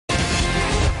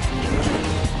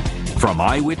From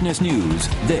Eyewitness News,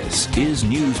 this is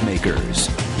Newsmakers.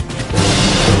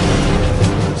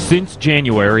 Since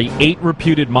January, 8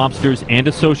 reputed mobsters and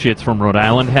associates from Rhode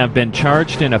Island have been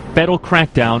charged in a federal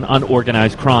crackdown on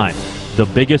organized crime. The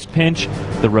biggest pinch,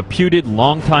 the reputed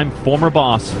longtime former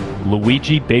boss,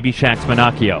 Luigi Baby Shack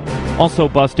Spinacchio. Also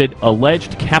busted,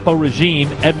 alleged capo regime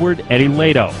Edward Eddie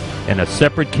Leto. In a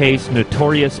separate case,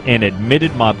 notorious and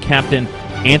admitted mob captain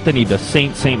Anthony the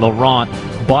Saint Laurent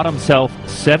bought himself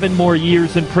 7 more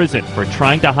years in prison for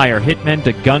trying to hire hitmen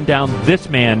to gun down this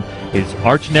man, his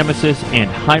arch nemesis and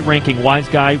high-ranking wise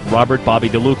guy, Robert Bobby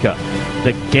DeLuca.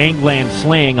 The gangland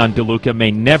slaying on DeLuca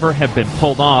may never have been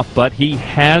pulled off, but he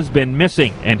has been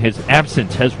missing, and his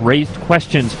absence has raised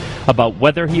questions about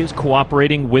whether he is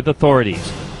cooperating with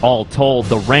authorities. All told,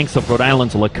 the ranks of Rhode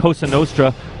Island's La Cosa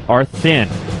Nostra are thin.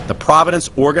 The Providence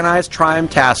Organized Crime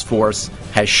Task Force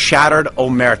has shattered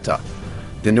Omerta,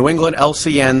 the New England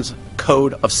LCN's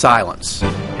code of silence.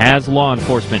 Has law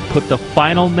enforcement put the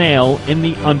final nail in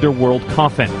the underworld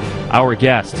coffin? Our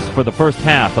guests for the first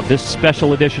half of this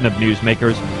special edition of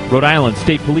Newsmakers, Rhode Island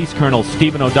State Police Colonel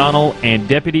Stephen O'Donnell and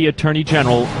Deputy Attorney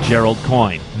General Gerald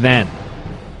Coyne. Then,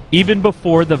 even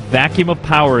before the vacuum of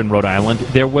power in Rhode Island,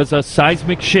 there was a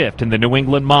seismic shift in the New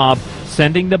England mob,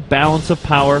 sending the balance of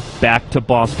power back to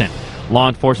Boston. Law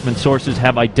enforcement sources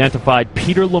have identified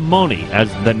Peter Lamoni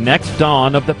as the next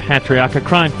Don of the Patriarca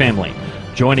crime family.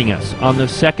 Joining us on the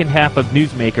second half of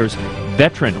Newsmakers,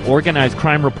 veteran organized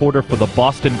crime reporter for the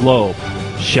Boston Globe,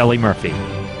 Shelley Murphy.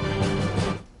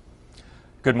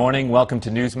 Good morning. Welcome to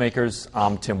Newsmakers.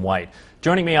 I'm Tim White.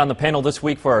 Joining me on the panel this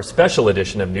week for our special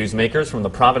edition of Newsmakers from the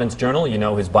Providence Journal. You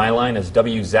know his byline as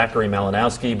W. Zachary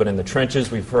Malinowski, but in the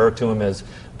trenches we refer to him as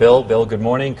Bill. Bill, good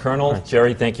morning. Colonel,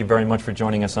 Jerry, thank you very much for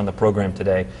joining us on the program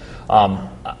today.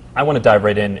 I want to dive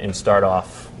right in and start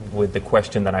off with the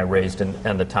question that I raised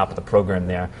at the top of the program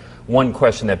there. One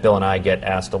question that Bill and I get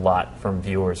asked a lot from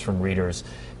viewers, from readers,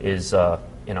 is,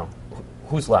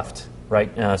 who's left,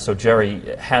 right? So,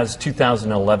 Jerry, has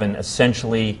 2011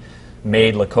 essentially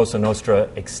made La Cosa Nostra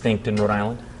extinct in Rhode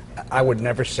Island? I would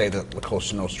never say that La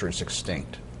Cosa Nostra is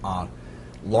extinct.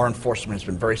 Law enforcement has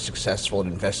been very successful at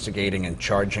investigating and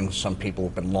charging some people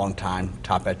who've been long-time,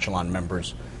 top echelon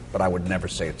members, but I would never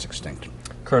say it's extinct.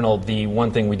 Colonel, the one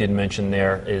thing we didn't mention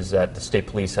there is that the state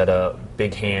police had a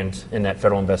big hand in that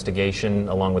federal investigation,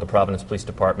 along with the Providence Police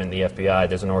Department and the FBI.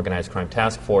 There's an organized crime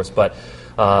task force, but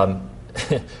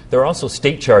there are also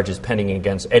state charges pending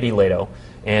against Eddie Leto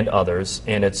and others,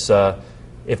 and it's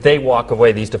if they walk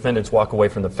away, these defendants walk away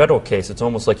from the federal case, it's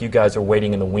almost like you guys are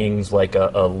waiting in the wings like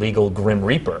a legal Grim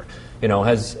Reaper. You know,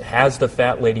 has the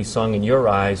fat lady sung in your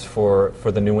eyes for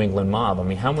the New England mob? I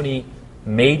mean, how many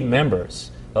made members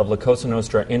of La Cosa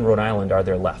Nostra in Rhode Island are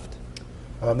there left?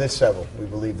 There's several. We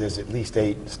believe there's at least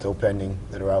 8 still pending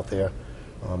that are out there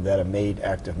that are made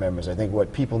active members. I think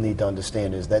what people need to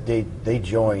understand is that they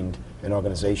joined an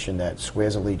organization that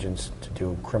swears allegiance to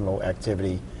do criminal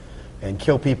activity and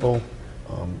kill people.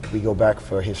 We go back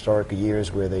for historical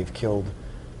years where they've killed,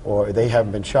 or they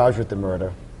haven't been charged with the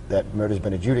murder. That murder's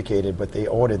been adjudicated, but they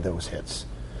ordered those hits.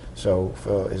 So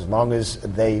for as long as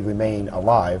they remain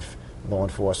alive, law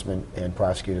enforcement and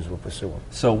prosecutors will pursue them.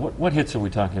 So what hits are we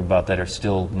talking about that are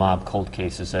still mob cold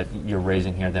cases that you're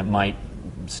raising here that might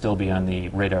still be on the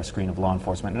radar screen of law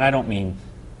enforcement? And I don't mean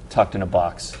tucked in a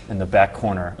box in the back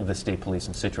corner of the state police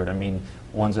in Scituate. I mean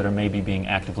ones that are maybe being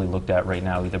actively looked at right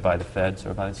now, either by the feds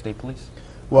or by the state police.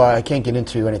 Well, I can't get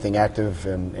into anything active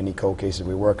in any cold cases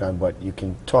we work on, but you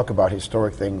can talk about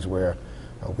historic things where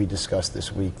we discussed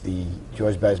this week the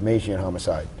George Basmajian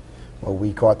homicide. Well,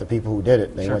 we caught the people who did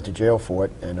it. They went to jail for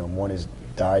it, and one has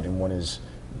died and one is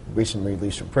recently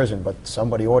released from prison, but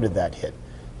somebody ordered that hit.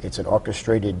 It's an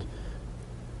orchestrated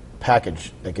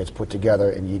package that gets put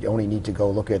together, and you only need to go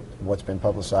look at what's been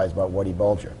publicized about Woody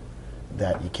Bulger,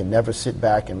 that you can never sit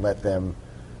back and let them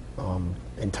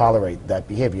and tolerate that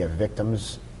behavior. You have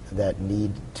victims that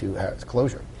need to have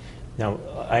closure. Now,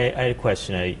 I had a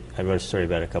question. I wrote a story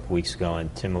about it a couple weeks ago,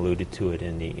 and Tim alluded to it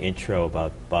in the intro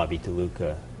about Bobby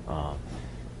DeLuca.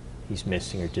 He's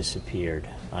missing or disappeared.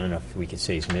 I don't know if we could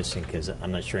say he's missing because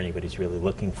I'm not sure anybody's really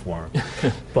looking for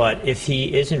him. But if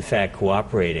he is in fact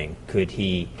cooperating, could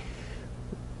he,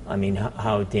 I mean,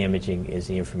 how damaging is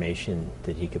the information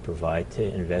that he could provide to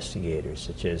investigators,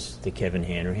 such as the Kevin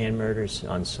Hanrahan murders,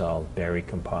 unsolved, Barry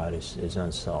Compadis is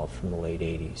unsolved from the late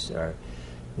 80s. Are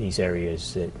these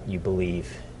areas that you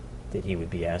believe that he would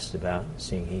be asked about,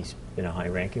 seeing he's been a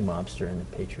high-ranking mobster in the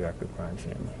Patriarca crime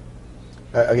family?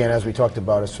 Again, as we talked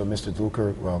about, as for Mr.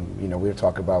 Dluker, we'll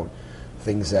talk about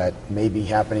things that may be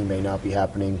happening, may not be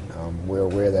happening. We're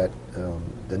aware that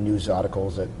the news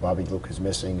articles that Bobby DeLuca is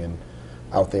missing and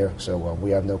out there. So we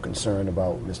have no concern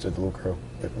about Mr. DeLuca,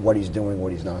 what he's doing,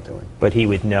 what he's not doing. But he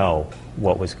would know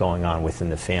what was going on within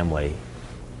the family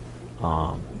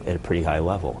at a pretty high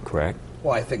level, correct?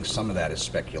 Well, I think some of that is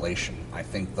speculation. I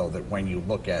think, though, that when you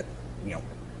look at,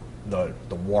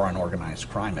 the war on organized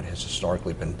crime, it has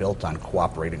historically been built on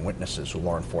cooperating witnesses who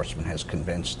law enforcement has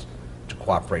convinced to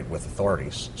cooperate with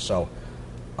authorities. So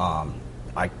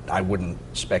I wouldn't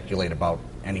speculate about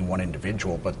any one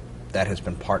individual, but that has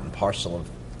been part and parcel of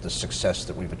the success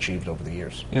that we've achieved over the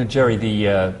years. Jerry,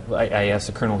 I asked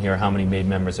the Colonel here how many MAID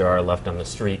members there are left on the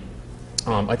street.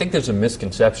 I think there's a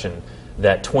misconception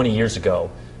that 20 years ago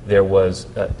there was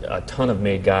a ton of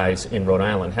MAID guys in Rhode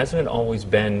Island. Hasn't it always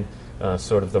been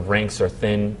sort of the ranks are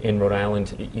thin in Rhode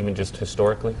Island, even just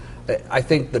historically? I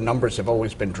think the numbers have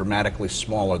always been dramatically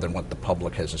smaller than what the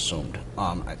public has assumed.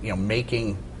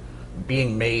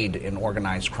 Being made in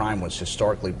organized crime was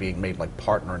historically being made like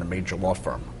partner in a major law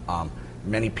firm.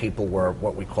 Many people were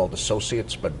what we called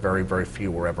associates, but very, very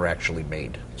few were ever actually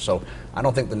made. So I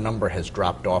don't think the number has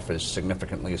dropped off as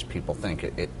significantly as people think.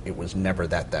 It was never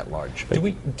that large.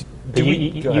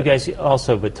 You guys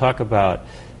also, but talk about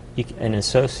an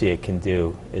associate can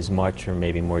do as much or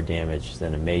maybe more damage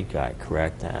than a MAID guy,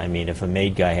 correct? I mean, if a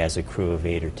MAID guy has a crew of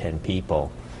 8 or 10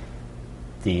 people,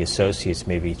 the associates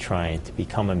may be trying to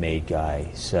become a MAID guy,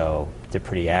 so they're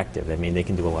pretty active. I mean, they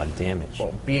can do a lot of damage.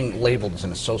 Well, being labeled as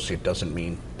an associate doesn't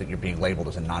mean that you're being labeled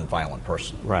as a nonviolent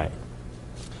person. Right.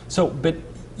 So, but,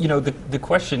 the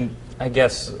question, I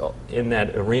guess, in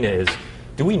that arena is,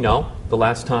 do we know the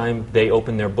last time they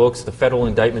opened their books? The federal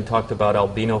indictment talked about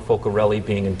Albino Focarelli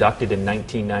being inducted in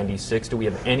 1996. Do we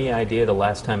have any idea the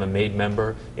last time a MAID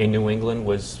member in New England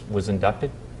was inducted?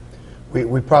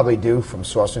 We probably do from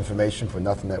source information, for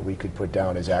nothing that we could put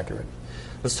down as accurate.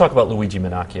 Let's talk about Luigi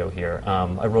Minacchio here.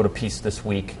 I wrote a piece this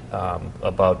week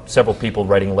about several people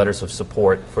writing letters of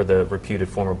support for the reputed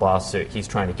former boss. He's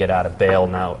trying to get out of bail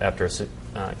now after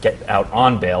get out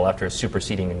on bail after a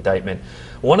superseding indictment.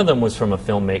 One of them was from a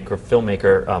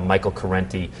filmmaker Michael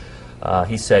Correnti.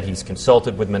 He said he's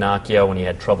consulted with Minacchio when he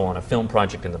had trouble on a film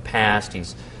project in the past.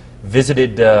 He's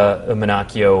visited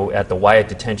Minacchio at the Wyatt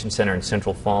Detention Center in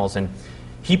Central Falls, and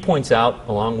he points out,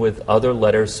 along with other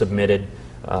letters submitted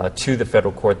to the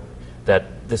federal court,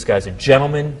 that this guy's a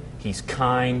gentleman, he's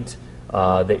kind,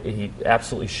 that he's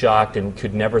absolutely shocked and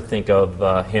could never think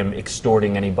of him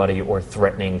extorting anybody or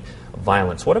threatening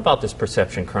violence. What about this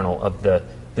perception, Colonel, of the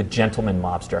gentleman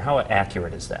mobster? How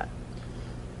accurate is that?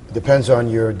 It depends on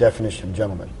your definition of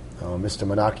gentleman. Mr.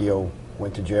 Minacchio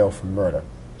went to jail for murder,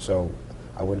 so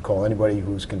I wouldn't call anybody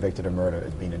who's convicted of murder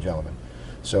as being a gentleman.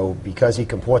 So because he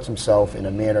comports himself in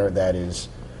a manner that is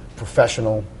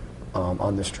professional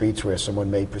on the streets, where someone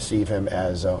may perceive him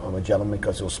as a gentleman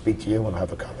because he'll speak to you and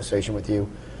have a conversation with you,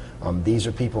 these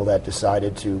are people that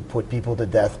decided to put people to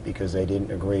death because they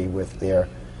didn't agree with their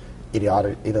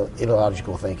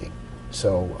ideological thinking.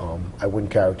 So I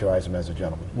wouldn't characterize him as a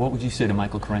gentleman. What would you say to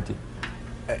Michael Correnti?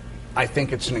 I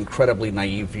think it's an incredibly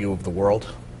naive view of the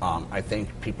world. I think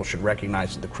people should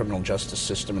recognize that the criminal justice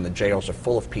system and the jails are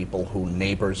full of people who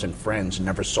neighbors and friends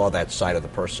never saw that side of the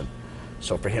person.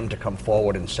 So for him to come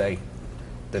forward and say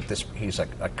that he's a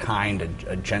kind,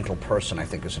 a gentle person, I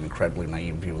think is an incredibly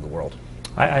naive view of the world.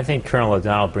 I think Colonel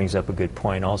O'Donnell brings up a good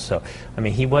point also. I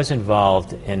mean, he was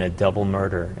involved in a double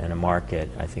murder in a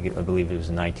market. I believe it was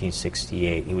in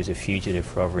 1968. He was a fugitive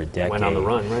for over a decade. Went on the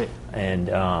run, right. And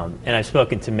I've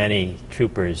spoken to many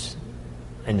troopers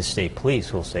in the state police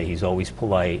who will say he's always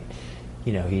polite.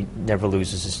 He never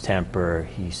loses his temper.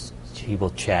 He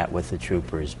will chat with the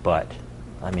troopers. But,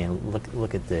 I mean,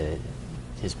 look at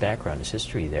his background, his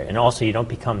history there. And also, you don't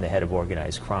become the head of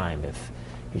organized crime if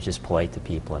you're just polite to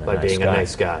people and by nice being guy. a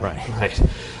nice guy. Right.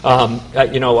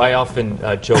 I often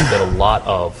joke that a lot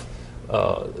of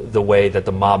the way that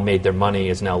the mob made their money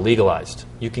is now legalized.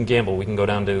 You can gamble. We can go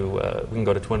down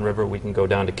to Twin River. We can go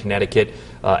down to Connecticut.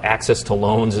 Access to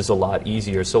loans is a lot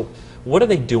easier. So, what are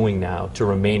they doing now to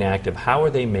remain active? How are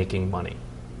they making money?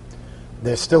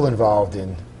 They're still involved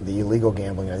in the illegal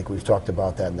gambling. I think we've talked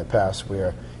about that in the past,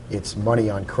 where it's money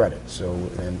on credit. So,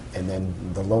 and then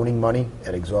the loaning money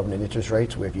at exorbitant interest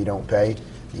rates, where if you don't pay,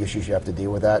 the issues you have to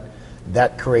deal with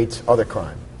that creates other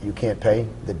crime. You can't pay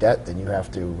the debt, then you have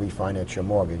to refinance your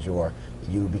mortgage, or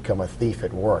you become a thief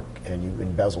at work and you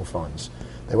embezzle funds.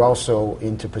 They're also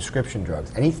into prescription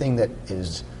drugs. Anything that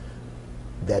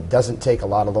doesn't take a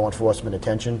lot of law enforcement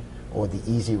attention or the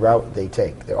easy route, they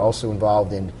take. They're also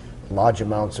involved in large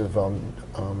amounts of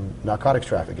narcotics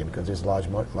trafficking because there's a large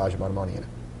amount of money in it.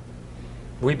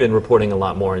 We've been reporting a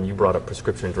lot more, and you brought up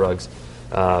prescription drugs.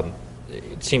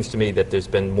 it seems to me that there's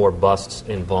been more busts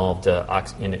involved in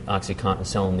OxyContin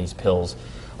selling these pills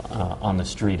on the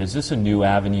street. Is this a new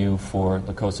avenue for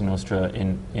La Cosa Nostra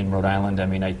in Rhode Island? I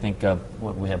mean, I think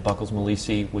we have Buckles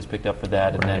Malisi was picked up for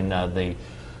that, and then the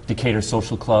Decatur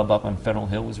Social Club up on Federal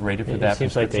Hill was raided for that. It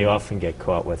seems like they often get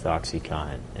caught with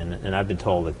OxyContin, and I've been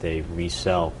told that they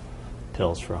resell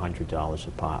pills for $100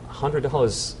 a pop.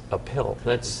 $100 a pill.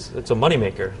 It's a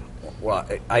moneymaker. Well,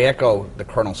 I echo the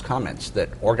Colonel's comments that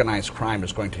organized crime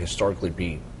is going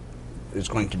to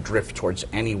drift towards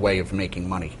any way of making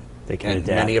money. They can and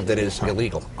adapt. many of that is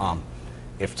illegal.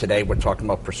 If today we're talking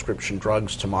about prescription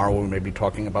drugs, tomorrow we may be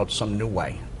talking about some new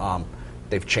way.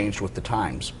 They've changed with the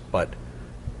times, but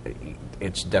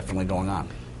it's definitely going on.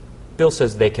 Bill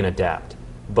says they can adapt,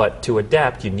 but to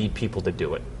adapt, you need people to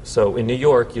do it. So in New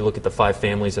York, you look at the 5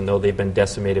 families, and though they've been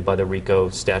decimated by the RICO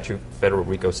statute, federal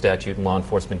RICO statute, and law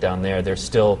enforcement down there, they're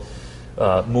still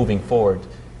moving forward.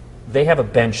 They have a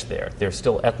bench there. There's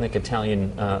still ethnic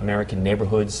Italian American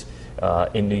neighborhoods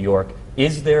in New York.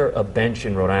 Is there a bench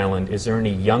in Rhode Island? Is there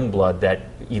any young blood that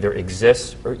either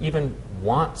exists or even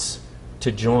wants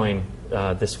to join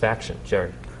this faction,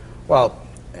 Jerry? Well,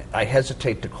 I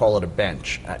hesitate to call it a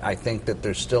bench. I think that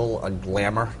there's still a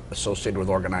glamour associated with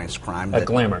organized crime. A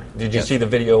glamour. Did you see the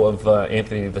video of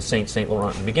Anthony the Saint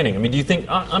Laurent in the beginning? I mean, do you think,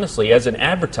 honestly, as an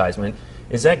advertisement,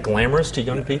 is that glamorous to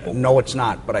young people? No, it's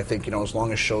not. But I think, as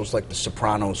long as shows like The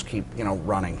Sopranos keep,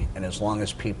 running, and as long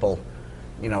as people,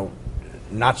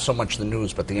 not so much the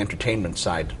news, but the entertainment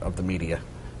side of the media,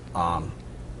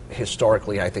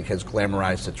 historically, I think has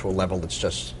glamorized it to a level that's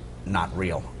just not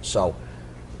real. So,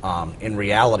 in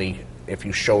reality, if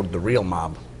you showed the real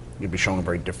mob, you'd be showing a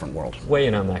very different world. Weigh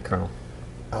in on that, Colonel.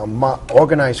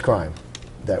 Organized crime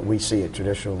that we see at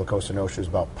traditional La Cosa Nostra is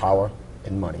about power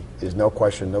and money. There's no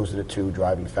question those are the 2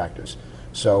 driving factors.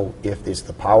 So if it's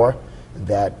the power,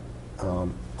 that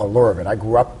allure of it. I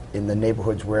grew up in the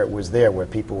neighborhoods where it was there, where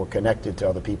people were connected to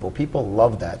other people. People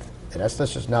love that. And that's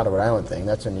just not a Rhode Island thing.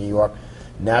 That's a New York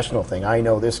national thing. I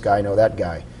know this guy, I know that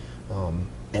guy.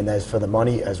 And as for the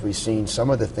money, as we've seen, some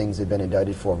of the things they've been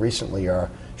indicted for recently are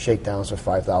shakedowns of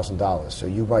 $5,000. So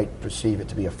you might perceive it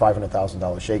to be a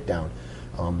 $500,000 shakedown.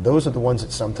 Those are the ones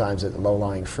that sometimes at the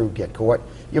low-lying fruit get caught.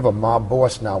 You have a mob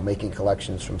boss now making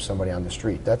collections from somebody on the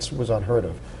street. That was unheard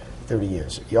of 30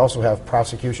 years. You also have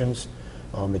prosecutions.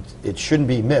 It shouldn't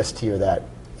be missed here that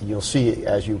you'll see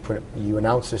as you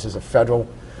announce this as a federal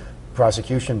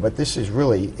prosecution, but this is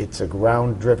really, it's a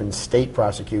ground-driven state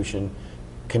prosecution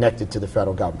connected to the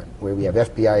federal government, where we have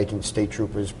FBI agents, state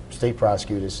troopers, state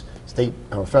prosecutors,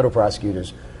 federal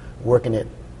prosecutors working in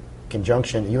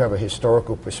conjunction. You have a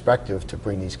historical perspective to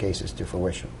bring these cases to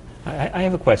fruition. I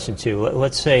have a question, too.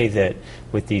 Let's say that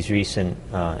with these recent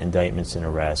indictments and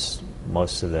arrests,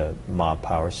 most of the mob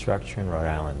power structure in Rhode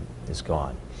Island is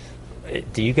gone.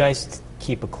 Do you guys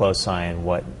keep a close eye on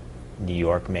what New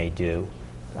York may do?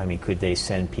 I mean, could they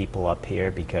send people up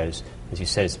here? Because, as you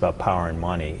said, it's about power and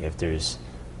money. If there's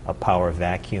a power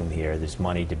vacuum here, there's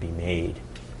money to be made.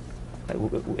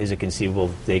 Is it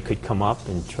conceivable they could come up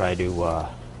and try to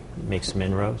make some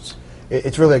inroads?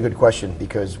 It's really a good question,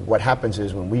 because what happens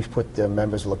is when we've put the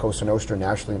members of La Cosa Nostra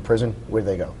nationally in prison, where do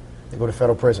they go? They go to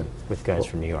federal prison. With guys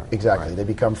from New York. Exactly. Right. They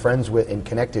become friends with and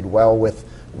connected well with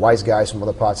wise guys from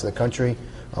other parts of the country.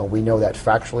 We know that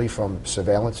factually from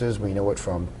surveillances. We know it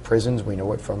from prisons. We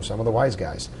know it from some of the wise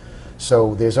guys.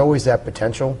 So there's always that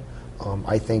potential.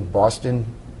 I think Boston,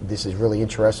 this is really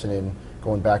interesting in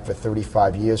going back for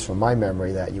 35 years from my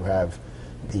memory, that you have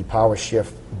the power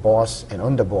shift boss and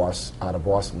underboss out of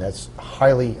Boston. That's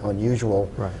highly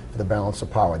unusual for the balance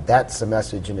of power. That's the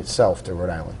message in itself to Rhode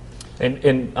Island.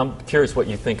 And I'm curious what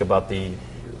you think about the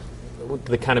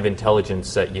kind of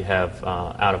intelligence that you have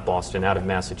out of Boston, out of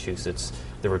Massachusetts,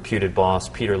 the reputed boss,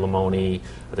 Peter Lamoni.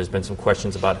 There's been some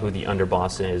questions about who the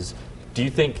underboss is. Do you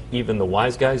think even the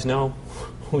wise guys know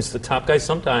who's the top guy?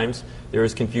 Sometimes there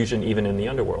is confusion even in the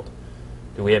underworld.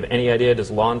 Do we have any idea? Does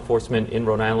law enforcement in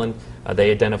Rhode Island, are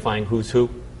they identifying who's who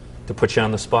to put you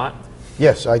on the spot?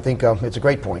 Yes, I think it's a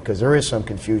great point, because there is some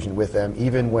confusion with them.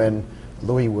 Even when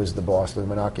Louis was the boss, Louis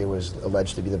Minacchio was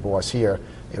alleged to be the boss here,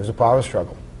 it was a power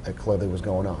struggle that clearly was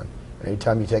going on. And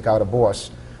anytime you take out a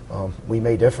boss, we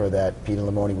may differ that Peter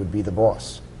Lamoni would be the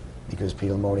boss, because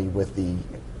Peter Lamoni, with the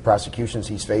prosecutions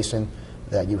he's facing,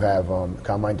 that you have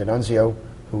Carmine D'Annunzio,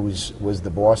 who was the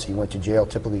boss. He went to jail.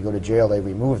 Typically you go to jail, they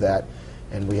remove that.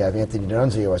 And we have Anthony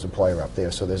D'Annunzio as a player up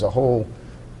there. So there's a whole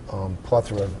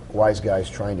plethora of wise guys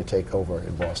trying to take over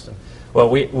in Boston. Well,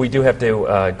 we do have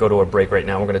to go to a break right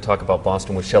now. We're going to talk about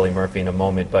Boston with Shelley Murphy in a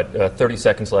moment, but 30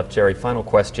 seconds left. Jerry, final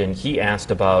question. He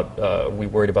asked about, we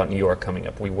worried about New York coming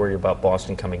up. We worry about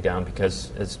Boston coming down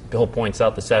because, as Bill points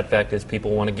out, the sad fact is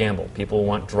people want to gamble. People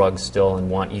want drugs still and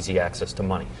want easy access to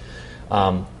money.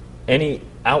 Any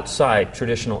outside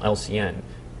traditional LCN,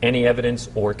 any evidence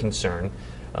or concern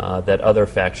that other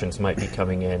factions might be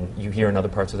coming in? You hear in other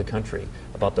parts of the country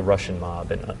about the Russian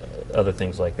mob and other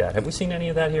things like that. Have we seen any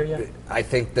of that here yet? I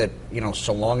think that,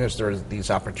 so long as there are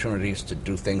these opportunities to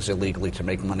do things illegally, to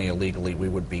make money illegally, we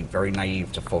would be very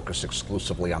naive to focus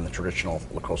exclusively on the traditional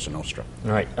La Cosa Nostra.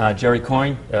 All right. Jerry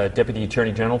Coyne, Deputy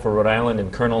Attorney General for Rhode Island,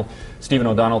 and Colonel Stephen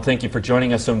O'Donnell, thank you for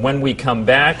joining us. And when we come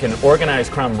back, an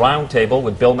organized crime roundtable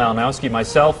with Bill Malinowski,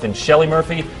 myself, and Shelley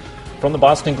Murphy from the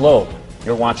Boston Globe.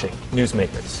 You're watching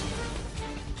Newsmakers.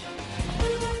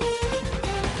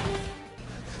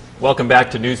 Welcome back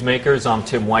to Newsmakers. I'm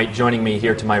Tim White. Joining me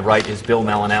here to my right is Bill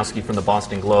Malinowski from the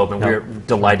Boston Globe, and we're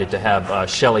delighted to have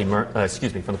Shelley from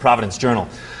the Providence Journal.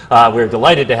 We're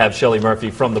delighted to have Shelley Murphy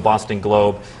from the Boston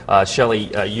Globe. Shelley,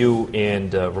 you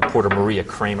and reporter Maria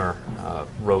Kramer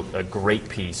wrote a great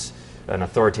piece, an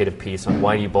authoritative piece on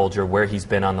Whitey Bulger, where he's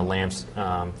been on the lams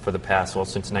for the past,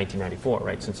 since 1994,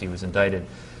 right, since he was indicted.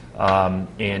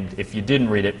 And if you didn't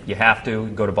read it, you have to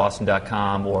go to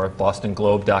boston.com or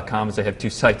bostonglobe.com, as they have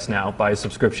two sites now. Buy a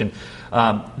subscription.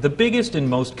 The biggest and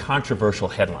most controversial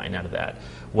headline out of that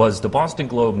was the Boston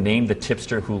Globe named the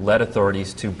tipster who led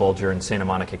authorities to Bulger in Santa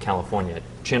Monica, California.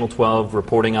 Channel 12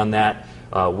 reporting on that.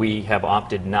 We have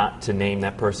opted not to name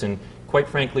that person. Quite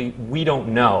frankly, we don't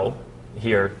know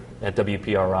here at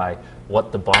WPRI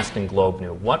what the Boston Globe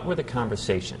knew. What were the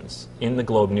conversations in the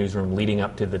Globe newsroom leading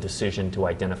up to the decision to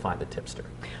identify the tipster?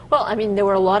 Well, I mean, there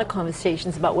were a lot of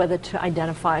conversations about whether to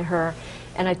identify her,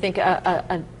 and I think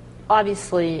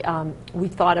obviously we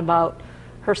thought about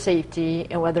her safety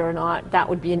and whether or not that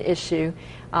would be an issue.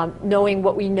 Knowing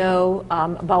what we know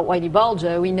about Whitey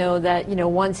Bulger, we know that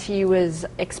once he was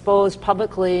exposed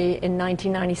publicly in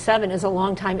 1997 as a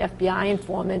longtime FBI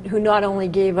informant who not only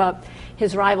gave up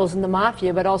his rivals in the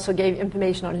Mafia but also gave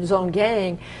information on his own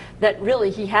gang, that really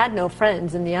he had no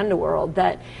friends in the underworld,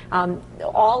 that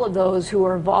all of those who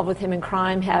were involved with him in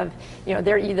crime have,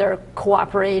 they're either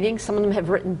cooperating, some of them have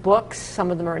written books,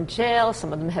 some of them are in jail,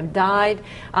 some of them have died,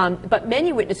 but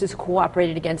many witnesses who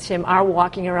cooperated against him are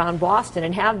walking around Boston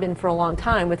and have been for a long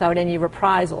time without any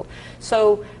reprisal.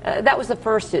 So that was the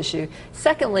first issue.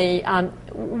 Secondly,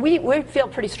 we feel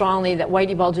pretty strongly that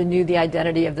Whitey Bulger knew the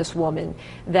identity of this woman,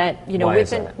 that,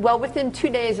 within 2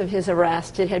 days of his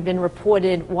arrest, it had been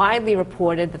widely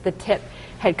reported that the tip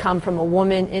had come from a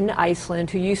woman in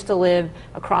Iceland who used to live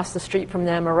across the street from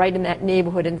them or right in that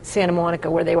neighborhood in Santa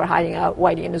Monica where they were hiding out,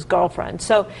 Whitey and his girlfriend.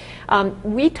 So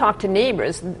we talked to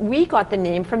neighbors. We got the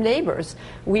name from neighbors.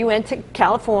 We went to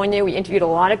California. We interviewed a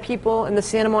lot of people in the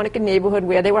Santa Monica neighborhood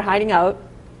where they were hiding out,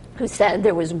 who said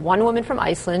there was one woman from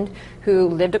Iceland who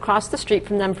lived across the street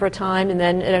from them for a time and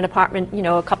then in an apartment,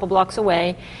 a couple blocks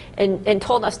away, and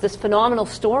told us this phenomenal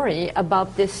story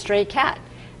about this stray cat,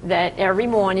 that every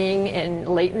morning and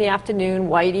late in the afternoon,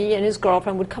 Whitey and his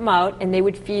girlfriend would come out and they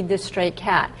would feed this stray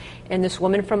cat. And this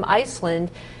woman from Iceland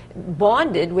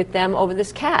bonded with them over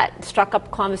this cat, struck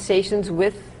up conversations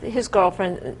with his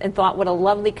girlfriend and thought what a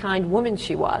lovely, kind woman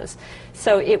she was.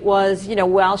 So it was,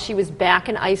 while she was back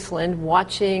in Iceland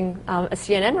watching a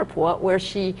CNN report where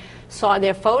she saw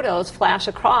their photos flash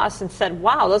across and said,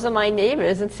 wow, those are my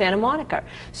neighbors in Santa Monica.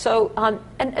 So,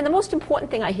 and the most important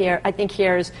thing I think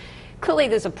here is clearly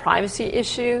there's a privacy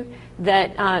issue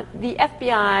that the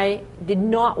FBI did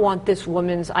not want this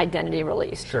woman's identity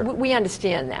released. Sure. We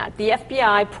understand that. The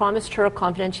FBI promised her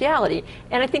confidentiality,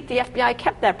 and I think the FBI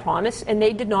kept that promise, and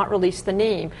they did not release the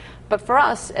name. But for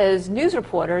us as news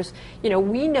reporters,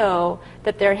 we know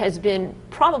that there has been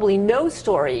probably no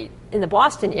story in the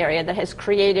Boston area that has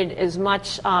created as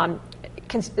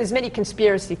many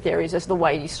conspiracy theories as the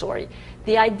Whitey story.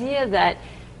 The idea that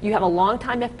you have a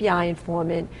longtime FBI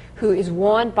informant who is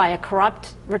warned by a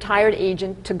corrupt retired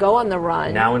agent to go on the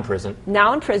run. Now in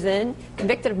prison,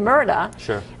 convicted of murder.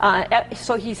 Sure.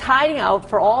 So he's hiding out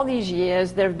for all these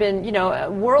years. There have been,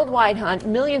 a worldwide hunt,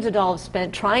 millions of dollars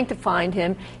spent trying to find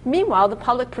him. Meanwhile, the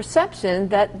public perception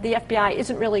that the FBI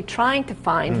isn't really trying to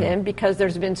find him because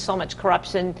there's been so much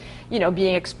corruption,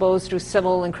 being exposed through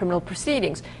civil and criminal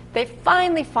proceedings. They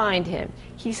finally find him.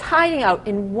 He's hiding out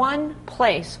in one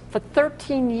place for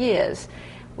 13 years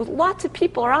with lots of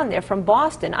people around there from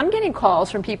Boston. I'm getting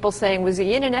calls from people saying, was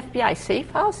he in an FBI safe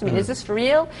house? I mean, is this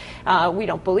real? We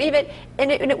don't believe it.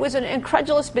 And it was an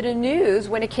incredulous bit of news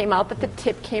when it came out that the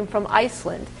tip came from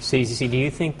Iceland. Stacey, do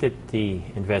you think that the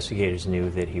investigators knew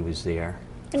that he was there?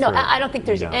 No, I don't think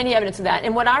there's any evidence of that.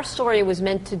 And what our story was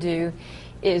meant to do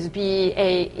is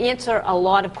answer a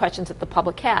lot of questions that the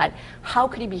public had. How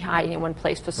could he be hiding in one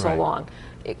place for so long?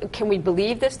 Can we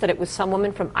believe this, that it was some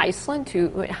woman from Iceland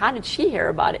how did she hear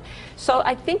about it? So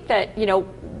I think that,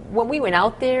 when we went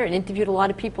out there and interviewed a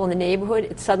lot of people in the neighborhood,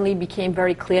 it suddenly became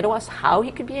very clear to us how he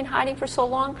could be in hiding for so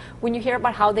long. When you hear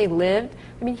about how they lived,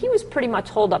 I mean, he was pretty much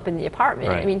holed up in the apartment.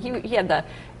 Right. I mean, he had the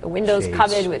windows Shades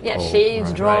covered with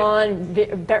shades drawn,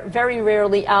 very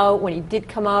rarely out. When he did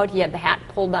come out, he had the hat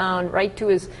pulled down right to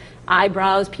his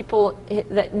eyebrows. People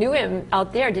that knew him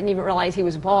out there didn't even realize he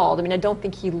was bald. I mean, I don't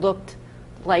think he looked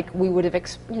like we would have,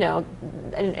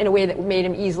 in a way that made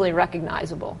him easily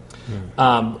recognizable.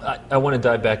 I want to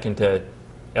dive back into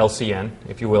LCN,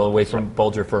 if you will, away from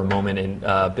Bulger for a moment. And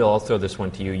Bill, I'll throw this one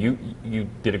to you. You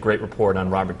did a great report on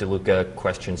Robert DeLuca,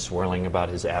 questions swirling about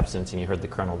his absence, and you heard the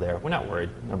colonel there. We're not worried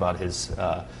about his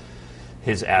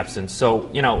absence. So,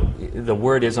 the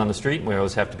word is on the street, and we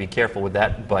always have to be careful with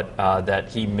that, but that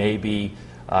he may be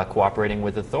cooperating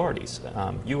with authorities.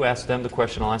 You asked them the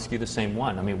question, I'll ask you the same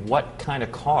one. I mean, what kind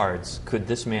of cards could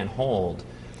this man hold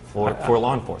for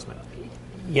law enforcement?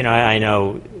 I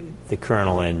know the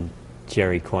colonel and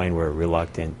Jerry Coyne were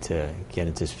reluctant to get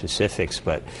into specifics,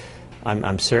 but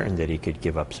I'm certain that he could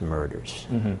give up some murders.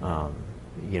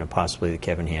 Possibly the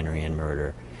Kevin Hanrahan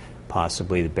murder,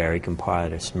 possibly the Barry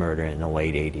Compadres murder in the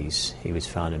late 80s. He was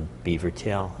found in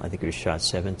Beavertail. I think he was shot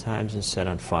 7 times and set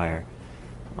on fire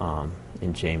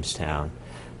in Jamestown.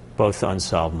 Both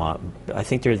unsolved mob. I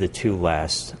think they're the 2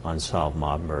 last unsolved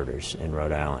mob murders in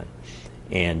Rhode Island.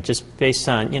 And just based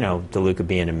on, DeLuca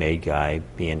being a made guy,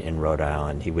 being in Rhode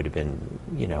Island, he would have been,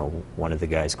 one of the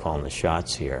guys calling the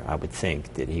shots here. I would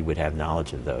think that he would have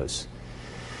knowledge of those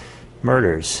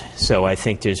murders. So I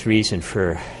think there's reason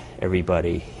for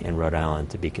everybody in Rhode Island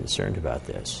to be concerned about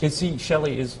this.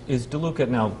 Shelley, is DeLuca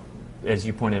now, as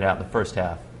you pointed out in the first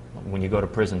half, when you go to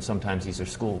prison, sometimes these are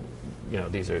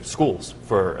schools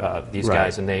for these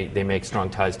guys, and they make strong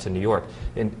ties to New York.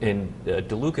 In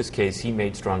DeLuca's case, he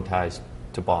made strong ties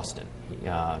to Boston.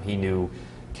 He knew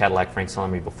Cadillac Frank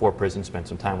Salemi before prison, spent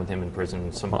some time with him in prison,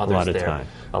 and some others there.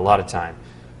 A lot of time.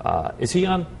 Is he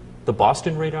on the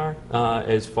Boston radar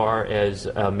as far as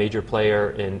a major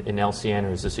player in LCN,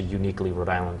 or is this a uniquely Rhode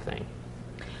Island thing?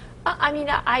 I mean,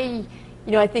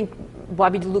 I think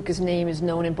Bobby DeLuca's name is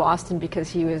known in Boston because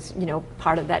he was,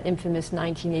 part of that infamous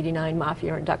 1989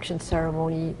 Mafia induction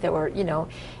ceremony that were,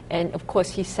 and of course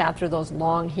he sat through those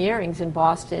long hearings in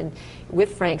Boston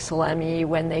with Frank Salemi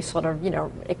when they sort of,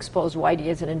 exposed Whitey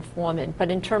as an informant.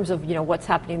 But in terms of, what's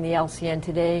happening in the LCN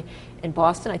today in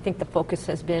Boston, I think the focus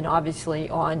has been obviously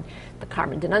on the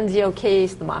Carmen D'Annunzio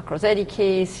case, the Mark Rossetti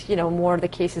case, more of the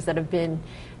cases that have been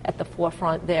at the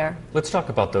forefront there. Let's talk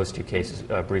about those 2 cases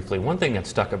briefly. One thing that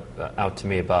stuck out to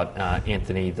me about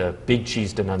Anthony, the Big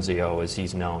Cheese D'Annunzio, as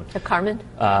he's known. Carmen?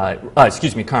 Carmen,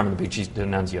 the Big Cheese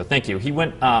D'Annunzio. Thank you. He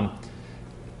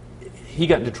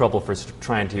got into trouble for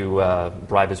trying to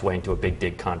bribe his way into a big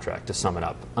dig contract, to sum it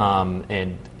up.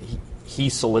 And he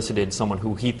solicited someone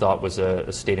who he thought was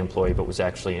a state employee, but was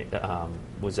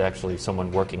actually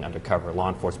someone working undercover, law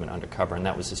enforcement undercover, and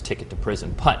that was his ticket to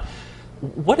prison. But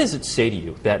what does it say to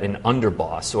you that an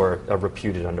underboss, or a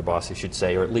reputed underboss, I should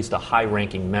say, or at least a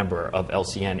high-ranking member of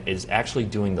LCN is actually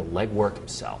doing the legwork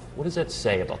himself? What does that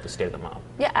say about the state of the mob?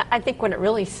 Yeah, I think what it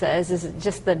really says is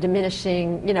just the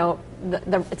diminishing,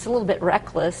 it's a little bit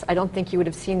reckless. I don't think you would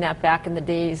have seen that back in the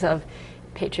days of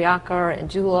Patriarca and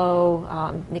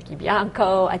Julo, Nicky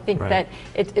Bianco. I think that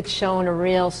it's shown a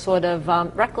real sort of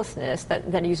recklessness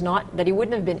that he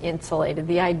wouldn't have been insulated.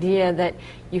 The idea that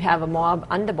you have a mob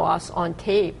underboss on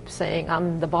tape saying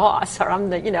I'm the boss, or I'm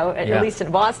the at least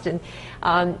in Boston,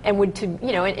 and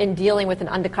in dealing with an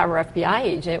undercover FBI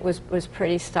agent was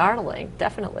pretty startling.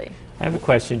 Definitely. I have a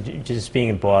question. Just being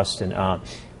in Boston,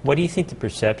 what do you think the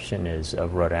perception is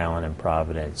of Rhode Island and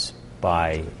Providence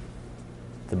by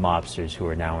the mobsters who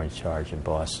are now in charge in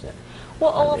Boston?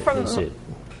 Well,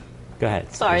 go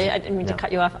ahead. Sorry, I didn't mean to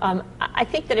cut you off. I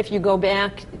think that if you go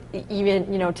back, even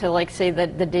to say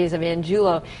the days of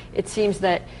Angulo, it seems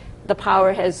that the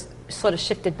power has sort of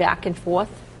shifted back and forth,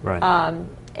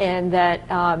 and that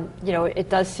it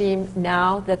does seem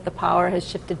now that the power has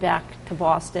shifted back to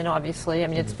Boston. Obviously, I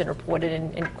mean it's been reported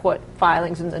in court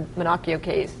filings in the Minocchio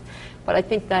case, but I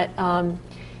think that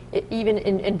even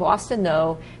in Boston,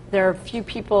 though, there are few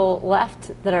people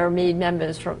left that are made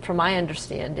members, from my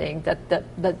understanding,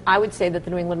 that I would say that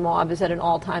the New England mob is at an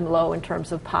all-time low in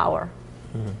terms of power.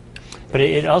 Mm-hmm. But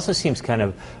it also seems kind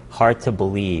of hard to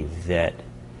believe that,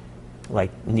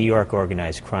 like, New York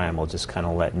organized crime will just kind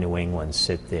of let New England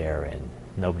sit there and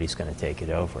nobody's going to take it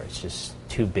over. It's just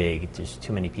too big. There's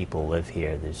too many people live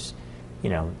here. There's, you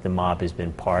know, the mob has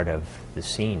been part of the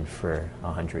scene for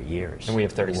 100 years. And we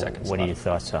have 30 seconds What are left. your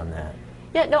thoughts on that?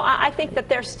 Yeah, no, I think that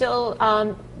there still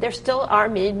are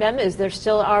made members. There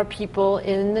still are people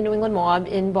in the New England mob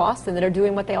in Boston that are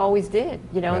doing what they always did.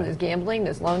 You know, Right. There's gambling,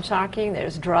 there's loan sharking,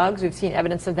 there's drugs. We've seen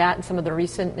evidence of that in some of the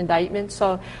recent indictments.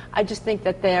 So I just think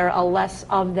that there are less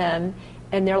of them,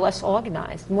 and they're less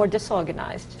organized, more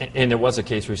disorganized. And there was a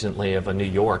case recently of a New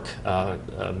York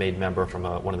made member from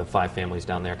one of the 5 families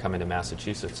down there coming to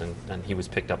Massachusetts, and he was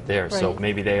picked up there. Right. So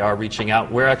maybe they are reaching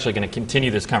out. We're actually going to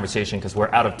continue this conversation because we're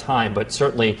out of time, but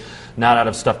certainly not out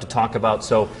of stuff to talk about.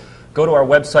 So go to our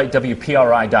website,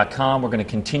 WPRI.com. We're going to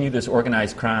continue this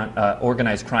organized crime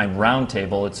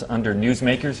roundtable. It's under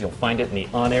Newsmakers. You'll find it in the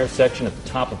on-air section at the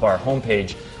top of our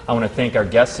homepage. I want to thank our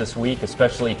guests this week,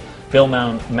 especially Bill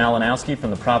Malinowski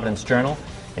from the Providence Journal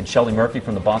and Shelley Murphy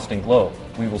from the Boston Globe.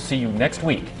 We will see you next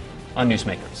week on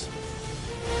Newsmakers.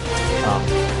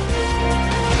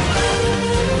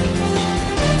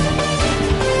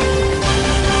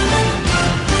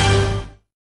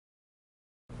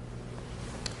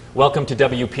 Welcome to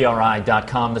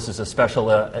WPRI.com. This is a special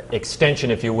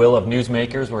extension, if you will, of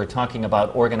Newsmakers. We're talking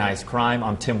about organized crime.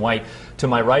 I'm Tim White. To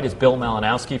my right is Bill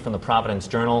Malinowski from the Providence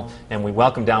Journal, and we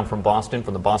welcome down from Boston,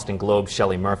 from the Boston Globe,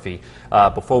 Shelley Murphy.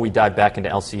 Before we dive back into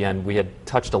LCN, we had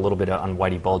touched a little bit on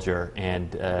Whitey Bulger,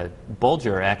 and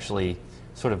Bulger actually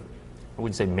sort of, I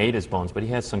wouldn't say made his bones, but he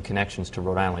has some connections to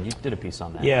Rhode Island. You did a piece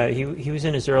on that. Yeah, he was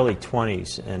in his early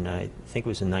 20s, and I think it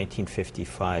was in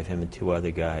 1955, him and 2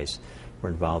 other guys were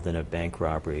involved in a bank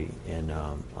robbery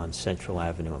on Central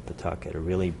Avenue in Pawtucket, a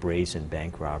really brazen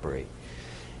bank robbery.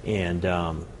 And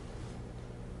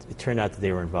it turned out that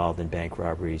they were involved in bank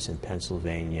robberies in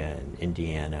Pennsylvania and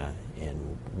Indiana,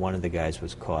 and one of the guys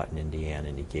was caught in Indiana,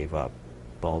 and he gave up,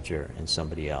 Bulger and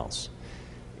somebody else.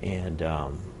 And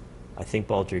I think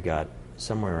Bulger got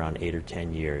somewhere around 8 or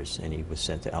 10 years, and he was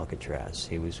sent to Alcatraz.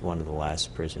 He was one of the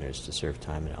last prisoners to serve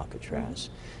time in Alcatraz.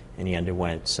 Mm-hmm. And he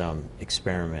underwent some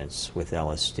experiments with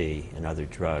LSD and other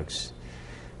drugs.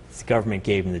 The government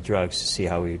gave him the drugs to see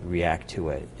how he'd react to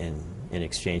it, and in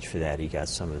exchange for that, he got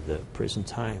some of the prison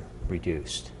time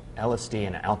reduced. LSD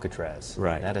and Alcatraz.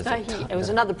 Right. That is It was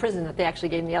another prison that they actually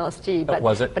gave him the LSD. But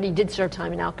was it? But he did serve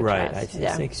time in Alcatraz. Right. I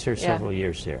think he served several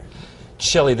years there.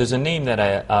 Shelley, there's a name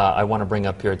that I want to bring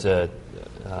up here. It's a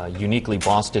uniquely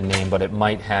Boston name, but it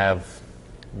might have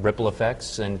ripple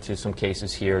effects into some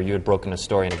cases here. You had broken a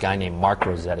story on a guy named Mark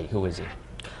Rossetti. Who is he?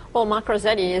 Well, Mark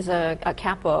Rossetti is a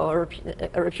capo,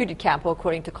 a reputed capo,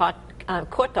 according to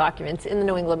court documents in the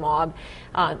New England mob,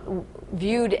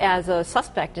 viewed as a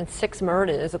suspect in 6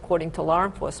 murders, according to law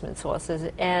enforcement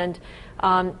sources. And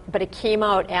but it came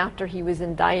out after he was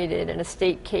indicted in a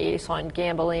state case on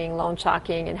gambling, loan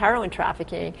sharking, and heroin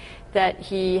trafficking that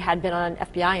he had been an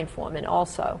FBI informant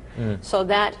also. So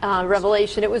that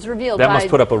revelation, it was revealed That by... must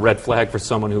put up a red flag for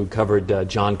someone who covered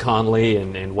John Conley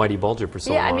and Whitey Bulger for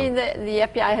so long. Yeah, I mean, the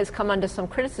FBI has come under some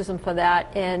criticism for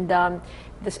that, and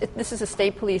this is a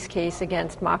state police case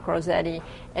against Mark Rossetti,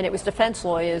 and it was defense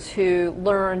lawyers who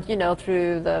learned,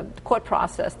 through the court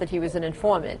process that he was an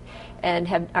informant,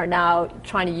 and are now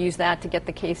trying to use that to get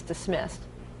the case dismissed.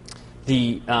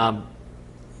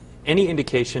 Any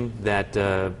indication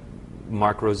that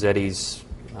Mark Rossetti's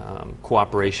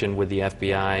cooperation with the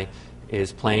FBI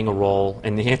is playing a role,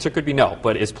 and the answer could be no,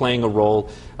 but is playing a role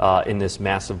in this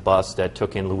massive bust that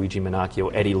took in Luigi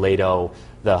Minacchio, Eddie Lato,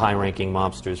 the high-ranking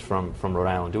mobsters from Rhode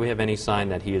Island? Do we have any sign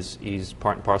that he's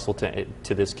part and parcel to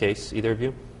this case, either of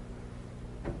you?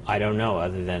 I don't know,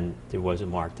 other than there was a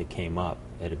mark that came up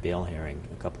at a bail hearing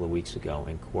a couple of weeks ago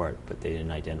in court, but they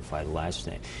didn't identify the last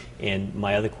name. And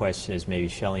my other question is, maybe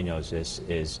Shelley knows this,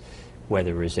 is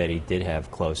whether Rossetti did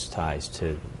have close ties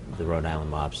to the Rhode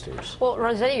Island mobsters. Well,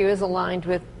 Rossetti was aligned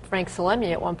with Frank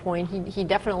Salemi at one point. He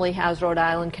definitely has Rhode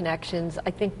Island connections.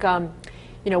 I think,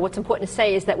 what's important to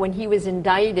say is that when he was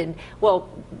indicted, well,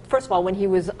 first of all, when he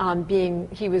was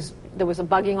there was a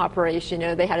bugging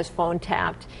operation. They had his phone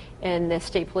tapped, and the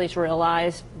state police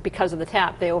realized because of the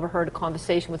tap, they overheard a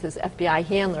conversation with his FBI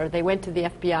handler. They went to the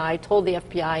FBI, told the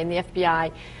FBI, and the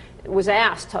FBI was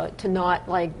asked to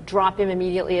not drop him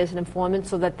immediately as an informant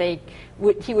so that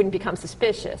he wouldn't become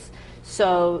suspicious.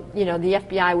 So the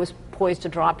FBI was poised to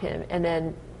drop him, and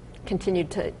then continued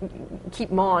to keep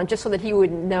him on just so that he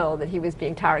wouldn't know that he was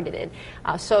being targeted.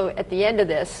 So at the end of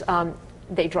this,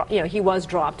 he was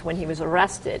dropped when he was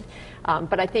arrested.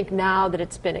 But I think now that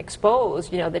it's been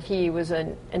exposed, that he was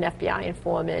an FBI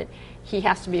informant, he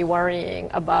has to be worrying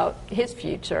about his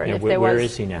future. Yeah, and if where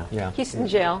is he now? Yeah. He's in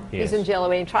jail. Yes. He's in jail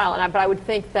awaiting trial. But I would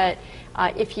think that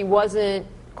if he wasn't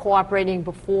cooperating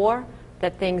before,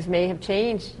 that things may have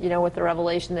changed, with the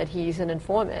revelation that he's an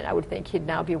informant. I would think he'd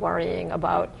now be worrying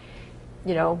about,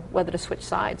 whether to switch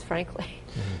sides, frankly.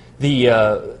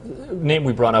 The name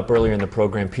we brought up earlier in the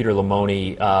program, Peter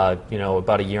Lamoni,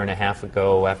 about a year and a half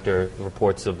ago, after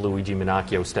reports of Luigi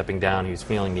Minacchio stepping down, he was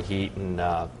feeling the heat and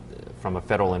from a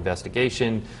federal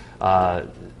investigation.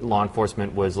 Law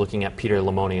enforcement was looking at Peter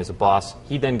Lamoni as a boss.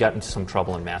 He then got into some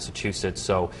trouble in Massachusetts,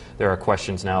 so there are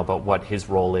questions now about what his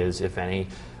role is, if any,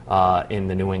 in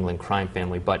the New England crime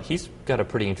family. But he's got a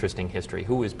pretty interesting history.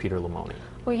 Who is Peter Lamoni?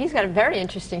 Well, he's got a very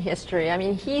interesting history. I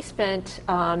mean, he spent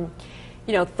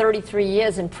 33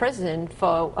 years in prison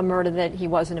for a murder that he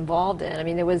wasn't involved in. I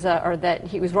mean, or that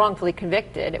he was wrongfully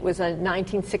convicted. It was a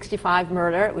 1965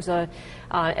 murder. It was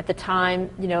at the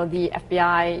time, the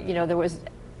FBI,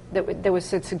 there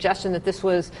was a suggestion that this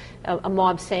was a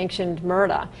mob-sanctioned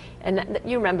murder. And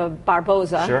you remember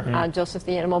Barboza, Sure. Joseph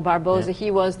the Animal Barboza. Yeah.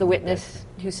 He was the witness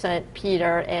who sent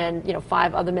Peter and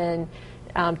 5 other men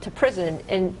to prison,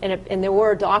 and there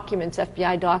were documents,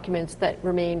 FBI documents, that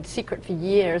remained secret for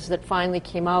years that finally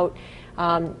came out,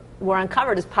 were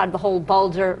uncovered as part of the whole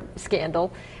Bulger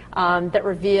scandal, that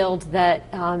revealed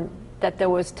that there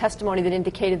was testimony that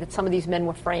indicated that some of these men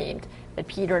were framed, that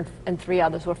Peter and 3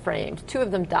 others were framed. 2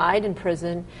 of them died in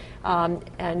prison,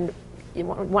 and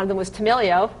one of them was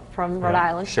Tamilio from Rhode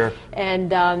Island. Sure.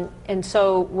 And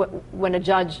so when a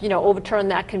judge,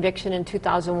 overturned that conviction in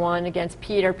 2001 against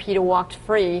Peter walked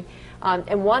free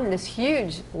and won this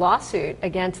huge lawsuit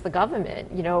against the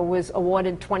government. Was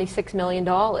awarded $26 million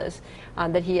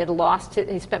that he had lost.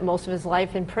 He spent most of his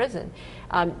life in prison.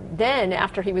 Then,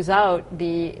 after he was out,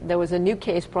 there was a new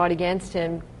case brought against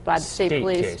him by the state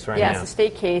police. Case, right? Yes, Yeah. a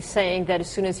state case saying that as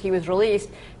soon as he was released,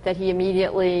 that he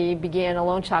immediately began a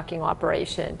loan sharking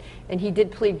operation. And he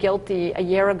did plead guilty a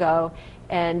year ago.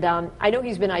 And I know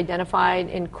he's been identified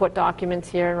in court documents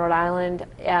here in Rhode Island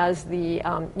as the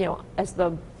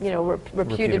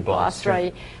reputed boss, sure.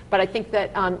 right? But I think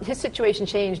that his situation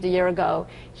changed a year ago.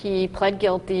 He pled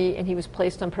guilty and he was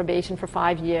placed on probation for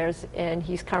 5 years, and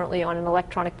he's currently on an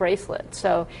electronic bracelet.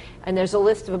 So, and there's a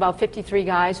list of about 53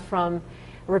 guys from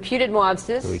reputed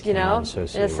mobsters, Who he cannot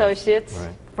associate with. associates Right.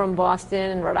 from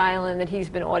Boston and Rhode Island that he's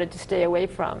been ordered to stay away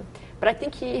from. But I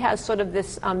think he has sort of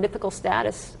this mythical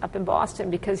status up in Boston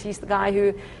because he's the guy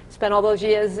who spent all those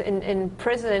years in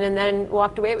prison and then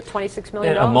walked away with $26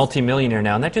 million. A multimillionaire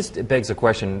now, and that just begs a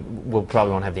question we'll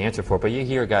probably won't have the answer for, but you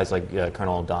hear guys like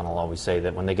Colonel O'Donnell always say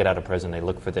that when they get out of prison, they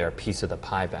look for their piece of the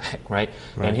pie back, right?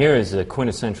 And here is a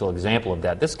quintessential example of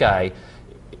that. This guy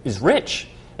is rich.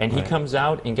 And he comes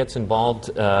out and gets involved,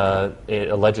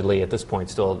 allegedly at this point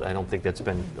still, I don't think that's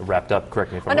been wrapped up,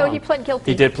 correct me if I'm wrong. No, he pled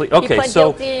guilty. He did plead, He okay, pled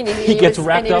so guilty and he gets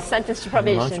wrapped and he was up. sentenced to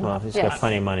probation. He's Yes. got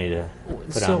plenty of money to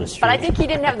put on the street. But I think he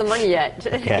didn't have the money yet.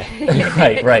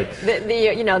 Right, right.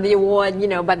 The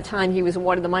award, by the time he was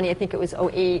awarded the money, I think it was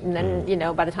 2008, and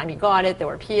then, by the time he got it, there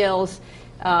were appeals.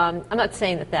 I'm not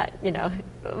saying that,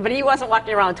 but he wasn't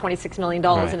walking around with $26 million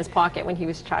in his pocket when he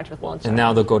was charged with loan sharking. And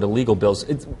now they'll go to legal bills.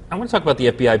 I want to talk about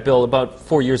the FBI bill. About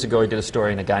 4 years ago, I did a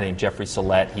story on a guy named Jeffrey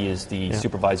Sellette. He is the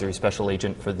supervisory special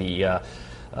agent for the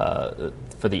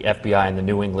FBI and the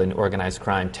New England Organized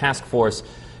Crime Task Force.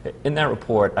 In that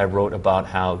report, I wrote about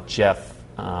how Jeff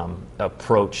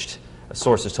approached.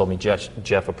 Sources told me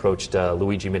Jeff approached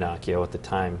Luigi Minacchio, at the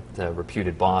time the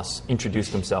reputed boss,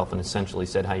 introduced himself and essentially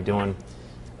said, "How you doing?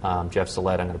 Jeff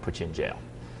Sellette, I'm going to put you in jail."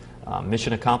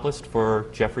 Mission accomplished for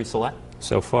Jeffrey Sellette?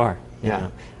 So far. Yeah.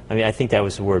 I mean, I think that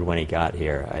was the word when he got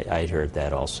here. I'd heard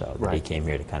that also, that he Right. came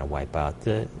here to kind of wipe out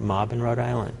the mob in Rhode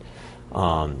Island.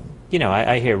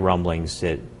 I hear rumblings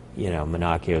that,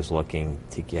 Minacchio's looking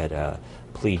to get a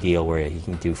plea deal where he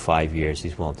can do 5 years.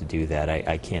 He's willing to do that.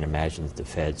 I can't imagine that the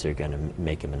feds are going to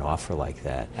make him an offer like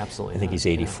that. Absolutely I think not, he's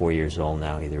 84 years old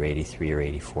now, either 83 or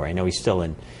 84. I know he's still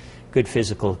in good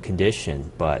physical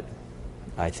condition, but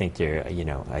I think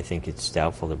I think it's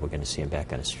doubtful that we're going to see him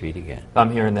back on the street again.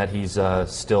 I'm hearing that he's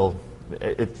still,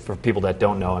 for people that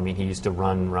don't know, I mean, he used to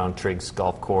run Round Triggs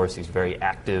golf course. He's very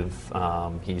active.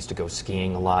 He used to go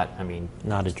skiing a lot. I mean,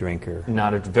 Not a drinker.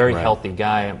 not a very Right. healthy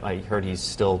guy. I heard he's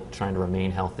still trying to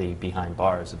remain healthy behind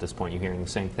bars at this point. You hearing the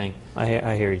same thing?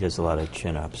 I hear he does a lot of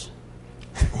chin-ups.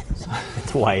 at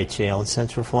the Wyatt Jail in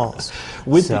Central Falls.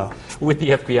 With the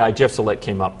FBI, Jeff Sellette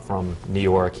came up from New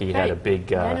York. He had a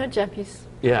big... I know Jeff. He's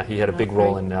he had a big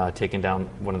role in taking down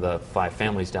one of the 5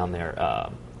 families down there.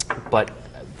 But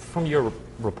from your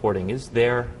reporting, is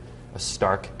there a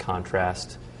stark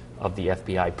contrast of the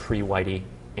FBI pre-Whitey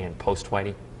and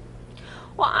post-Whitey?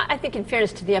 Well, I think in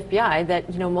fairness to the FBI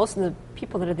that, you know, most of the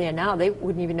people that are there now, they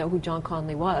wouldn't even know who John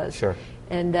Conley was. Sure.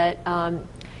 And that,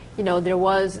 you know, the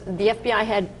FBI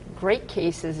had great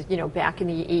cases, you know, back in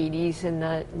the 80s and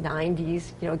the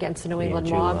 90s, you know, against the New England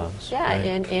mob. Loves, yeah, right.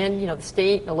 and you know, the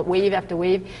state, wave after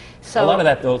wave. So a lot of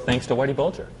that, though, thanks to Whitey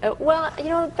Bulger. Well, you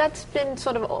know, that's been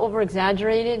sort of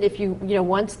over-exaggerated. If you know,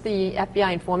 once the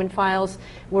FBI informant files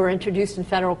were introduced in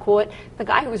federal court, the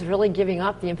guy who was really giving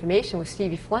up the information was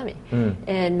Stevie Fleming,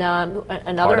 and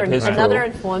another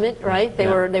informant, right? They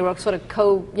were sort of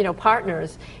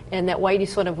partners, and that Whitey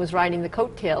sort of was riding the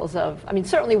coattails of. I mean,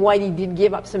 certainly Whitey did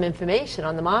give up some information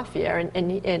on the Mafia,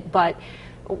 but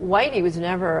Whitey was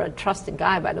never a trusted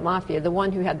guy by the Mafia. The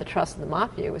one who had the trust of the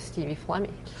Mafia was Stevie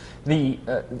Fleming. You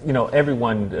know,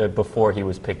 everyone before he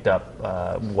was picked up,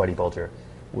 Whitey Bulger,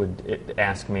 would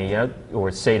ask me or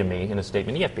say to me in a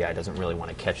statement, the FBI doesn't really want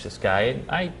to catch this guy.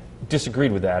 And I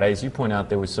disagreed with that. As you point out,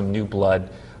 there was some new blood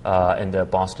in the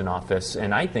Boston office,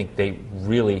 and I think they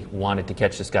really wanted to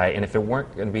catch this guy. And if it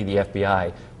weren't going to be the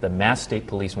FBI, the Mass State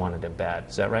Police wanted him bad.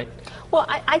 Is that right? Well,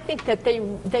 I think that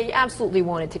they absolutely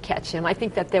wanted to catch him. I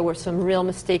think that there were some real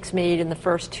mistakes made in the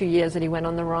first 2 years that he went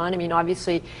on the run. I mean,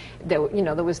 obviously, there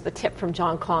was the tip from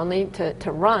John Conley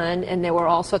to run, and there were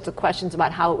all sorts of questions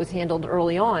about how it was handled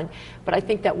early on. But I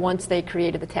think that once they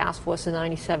created the task force in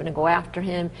 '97 to go after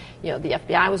him, you know, the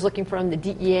FBI was looking for him, the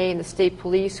DEA and the state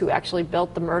police, who actually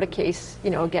built the murder case,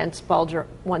 you know, against Bulger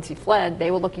once he fled,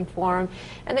 they were looking for him,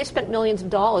 and they spent millions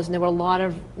of dollars, and there were a lot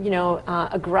of, you know,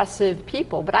 aggressive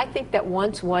people. But I think that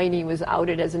once Whitey was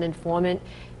outed as an informant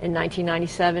in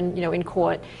 1997, you know, in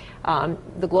court,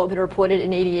 the Globe had reported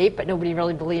in '88, but nobody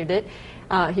really believed it.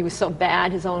 He was so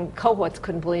bad, his own cohorts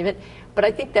couldn't believe it. But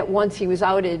I think that once he was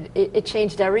outed, it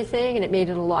changed everything, and it made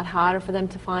it a lot harder for them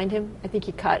to find him. I think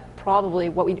he cut probably,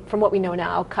 from what we know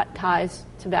now, cut ties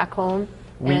to back home.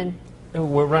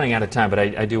 We're running out of time, but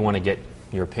I do want to get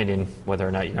your opinion, whether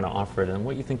or not you're going to offer it, and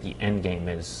what you think the end game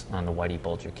is on the Whitey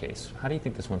Bulger case. How do you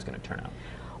think this one's going to turn out?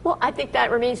 Well, I think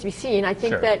that remains to be seen. I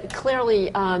think that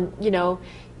clearly, you know,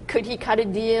 could he cut a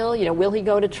deal? You know, will he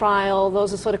go to trial?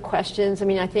 Those are sort of questions. I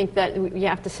mean, I think that you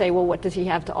have to say, well, what does he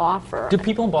have to offer? Do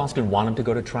people in Boston want him to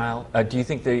go to trial? Do you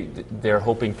think they're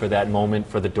hoping for that moment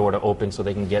for the door to open so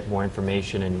they can get more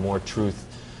information and more truth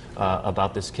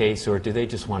about this case, or do they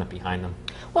just want it behind them?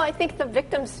 Well, I think the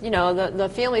victims, you know, the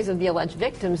families of the alleged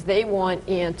victims, they want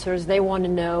answers. They want to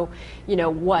know, you know,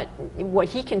 what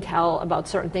he can tell about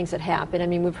certain things that happened. I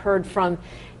mean, we've heard from,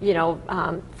 you know,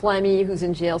 Flemmy, who's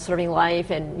in jail serving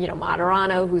life, and, you know,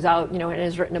 Materano, who's out, you know, and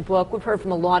has written a book. We've heard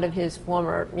from a lot of his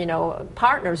former, you know,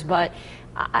 partners, but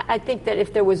I think that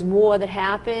if there was more that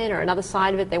happened or another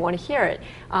side of it, they want to hear it.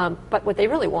 But what they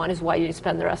really want is Whitey to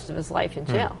spend the rest of his life in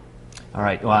jail. All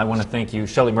right. Well, I want to thank you,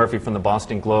 Shelley Murphy from the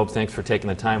Boston Globe. Thanks for taking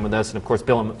the time with us. And, of course,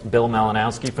 Bill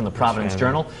Malinowski from the Providence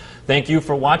Journal. Thank you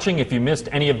for watching. If you missed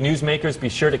any of Newsmakers, be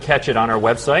sure to catch it on our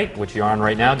website, which you're on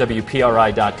right now,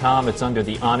 WPRI.com. It's under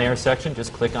the On-Air section.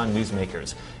 Just click on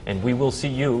Newsmakers. And we will see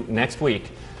you next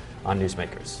week on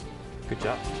Newsmakers. Good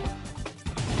job.